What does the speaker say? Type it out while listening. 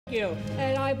you.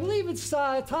 And I believe it's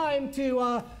time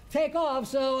to take off,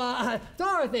 so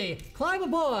Dorothy, climb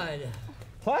aboard.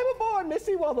 Climb aboard,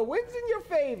 Missy, while the wind's in your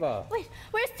favor. Wait,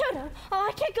 where's Toto? Oh,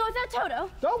 I can't go without Toto.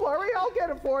 Don't worry, I'll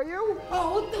get it for you.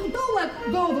 Oh, don't let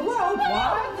go of the rope.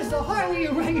 What? This is a highly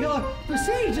irregular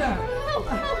procedure. Oh,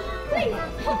 please.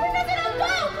 Oh, Professor, don't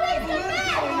go. Please come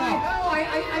back. Oh,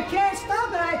 I can't stop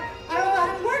it. I don't know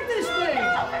how to work this thing.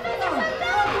 No, Professor, come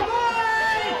back.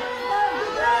 Goodbye.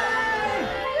 Goodbye.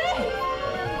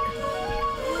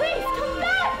 Please, come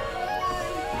back.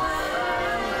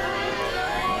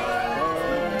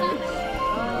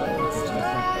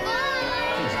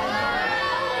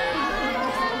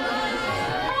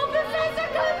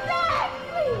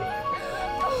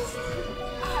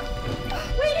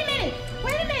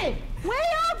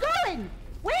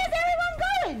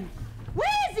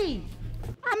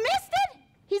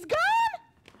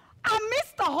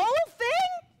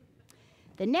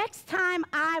 The next time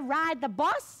I ride the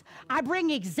bus, I bring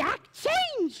exact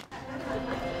change.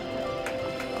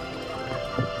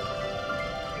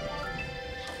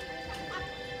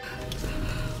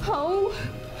 Oh,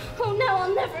 now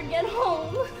I'll never get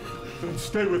home.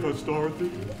 Stay with us,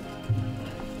 Dorothy.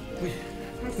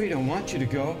 We don't want you to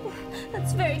go.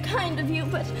 That's very kind of you,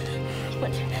 but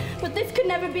this could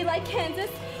never be like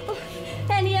Kansas. Oh,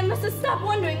 Annie must have stopped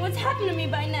wondering what's happened to me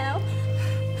by now.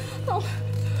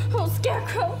 Oh,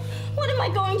 Scarecrow, what am I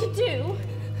going to do?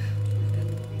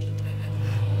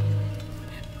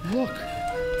 Look.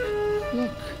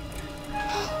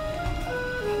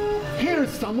 Here's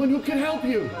someone who can help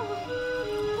you.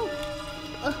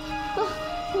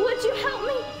 Would you help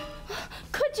me?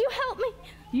 Could you help me?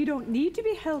 You don't need to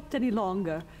be helped any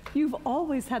longer. You've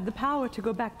always had the power to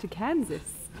go back to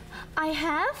Kansas. I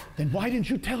have? Then why didn't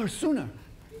you tell her sooner?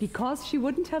 Because she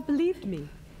wouldn't have believed me.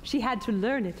 She had to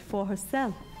learn it for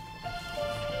herself.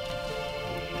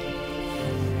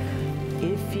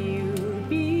 If you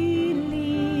believe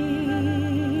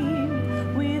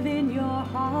within your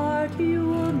heart, you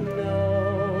will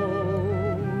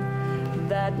know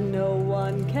that no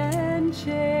one can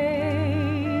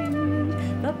change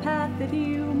the path that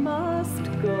you must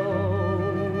go.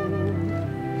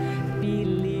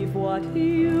 Believe what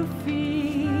you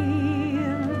feel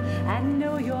and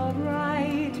know you're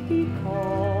right, because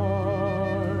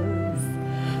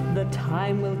the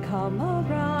time will come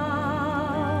around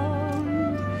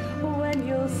when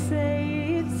you'll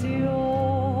say it's yours.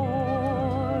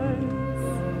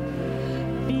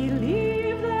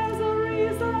 Believe there's a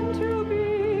reason to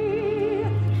be.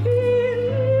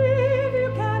 Believe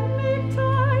you can make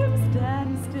time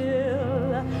stand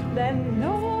still. Then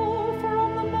know from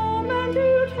the moment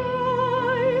you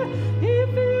try. If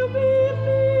you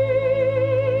believe,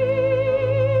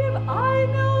 I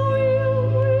know you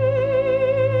will.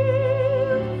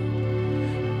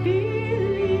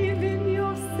 Believe in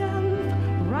yourself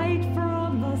right from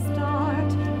the start.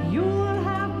 You'll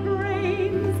have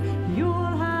brains,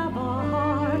 you'll have a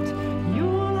heart,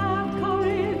 you'll have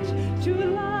courage to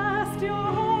last your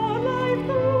whole life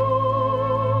through.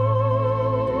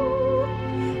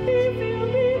 If you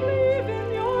believe in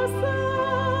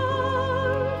yourself,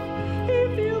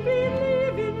 if you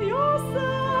believe in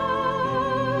yourself,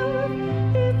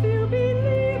 if you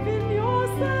believe in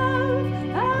yourself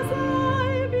as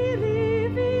I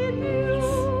believe in you.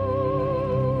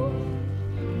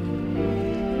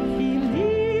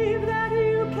 Believe that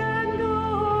you can go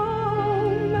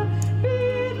home.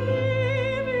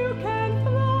 Believe you can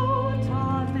float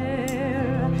on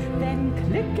air. Then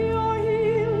click your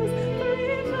heels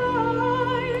 3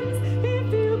 times. If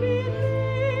you believe,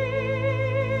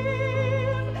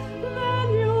 then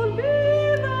you'll be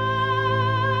there.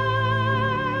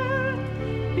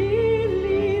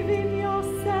 Believe in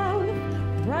yourself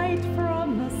right from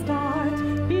the start.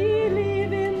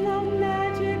 Believe in the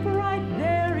magic right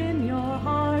there in your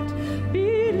heart.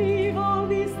 Believe all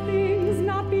these things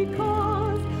not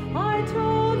because I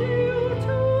told you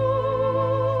to,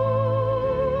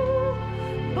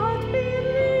 but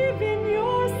believe in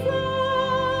yourself.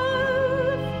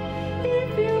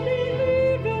 If you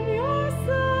believe in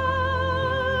yourself,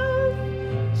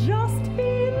 just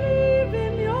believe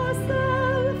in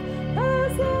yourself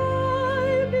as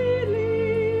I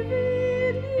believe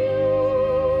in you.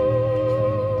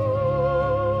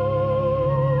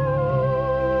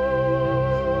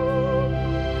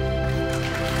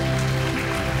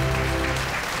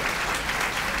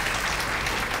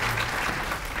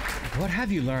 What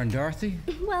have you learned, Dorothy?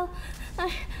 Well,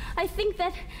 I think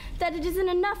that it isn't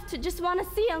enough to just want to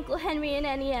see Uncle Henry and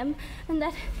Annie M, and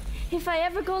that if I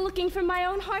ever go looking for my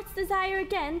own heart's desire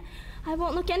again, I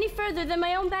won't look any further than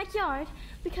my own backyard,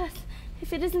 because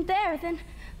if it isn't there, then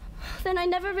Then I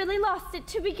never really lost it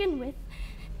to begin with.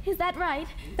 Is that right?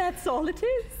 That's all it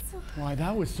is. Why,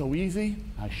 that was so easy.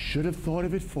 I should have thought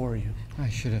of it for you. I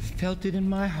should have felt it in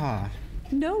my heart.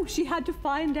 No, she had to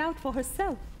find out for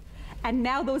herself. And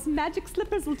now those magic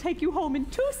slippers will take you home in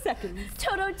 2 seconds.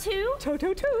 Toto too?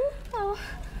 Toto too.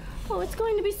 Oh, it's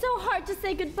going to be so hard to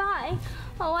say goodbye.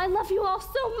 Oh, I love you all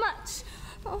so much.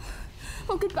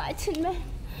 Oh, goodbye, Tin Man.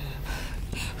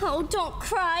 Oh, don't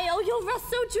cry. Oh, you'll rust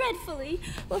so dreadfully.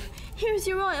 Well, here's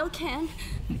your oil can.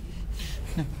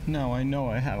 Now I know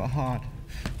I have a heart.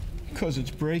 'Cause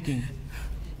it's breaking.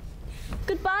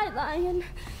 Goodbye, Lion.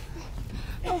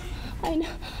 Oh,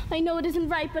 I know it isn't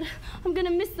right, but I'm gonna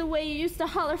miss the way you used to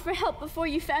holler for help before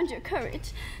you found your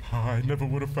courage. I never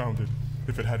would have found it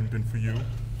if it hadn't been for you.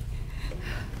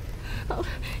 Oh,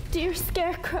 dear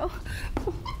Scarecrow.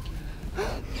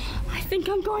 I think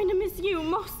I'm going to miss you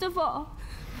most of all.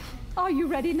 Are you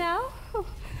ready now?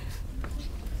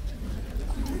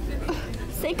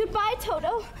 Say goodbye,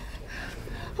 Toto.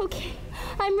 Okay,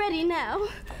 I'm ready now.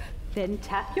 Then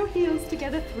tap your heels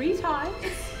together 3 times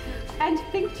and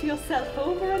think to yourself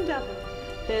over and over,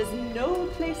 there's no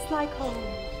place like home.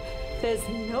 There's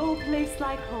no place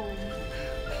like home.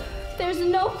 There's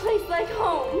no place like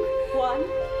home. 1.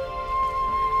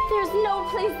 There's no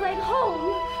place like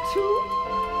home. 2.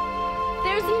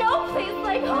 There's no place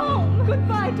like home.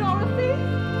 Goodbye, Dorothy.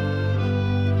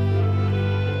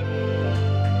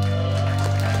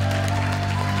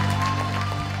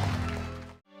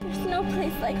 There's no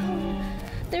place like home.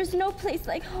 There's no place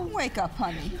like home. Wake up,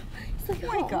 honey. It's like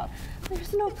Wake home. up.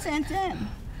 There's no It's Aunt Em.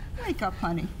 Wake up,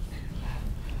 honey.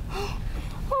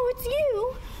 Oh, it's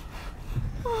you.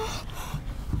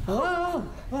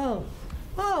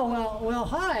 Well,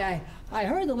 hi. I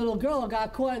heard the little girl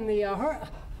got caught in the,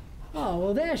 Oh,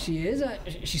 well, there she is.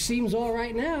 She seems all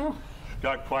right now.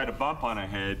 Got quite a bump on her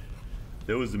head.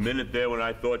 There was a minute there when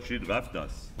I thought she'd left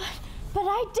us. But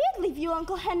I did leave you,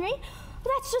 Uncle Henry.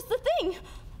 That's just the thing.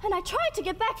 And I tried to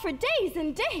get back for days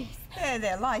and days.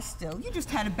 There, lie still. You just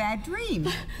had a bad dream.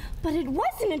 But it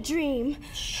wasn't a dream.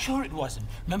 Sure it wasn't.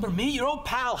 Remember me, your old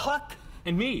pal, Huck?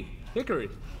 And me, Hickory.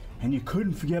 And you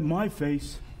couldn't forget my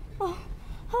face. Oh,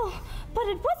 but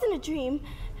it wasn't a dream.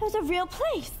 It was a real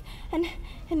place. And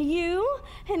you,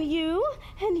 and you,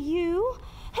 and you,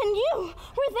 and you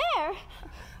were there.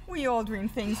 We all dream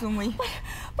things when we...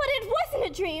 But it wasn't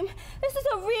a dream. This is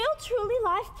a real, truly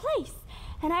live place.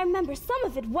 And I remember some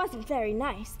of it wasn't very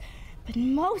nice, but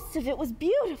most of it was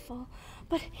beautiful.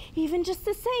 But even just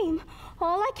the same,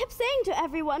 all I kept saying to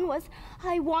everyone was,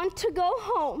 I want to go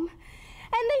home.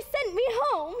 And they sent me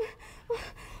home.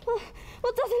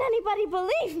 Well, doesn't anybody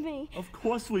believe me? Of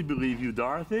course we believe you,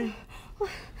 Dorothy.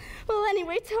 Well,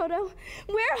 anyway, Toto,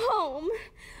 we're home.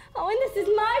 Oh, and this is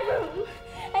my room,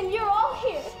 and you're all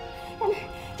here.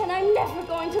 And I'm never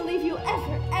going to leave you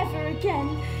ever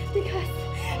again,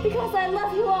 because I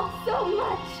love you all so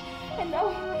much. And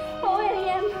oh, Annie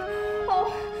M,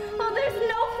 oh, there's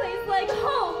no place like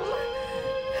home.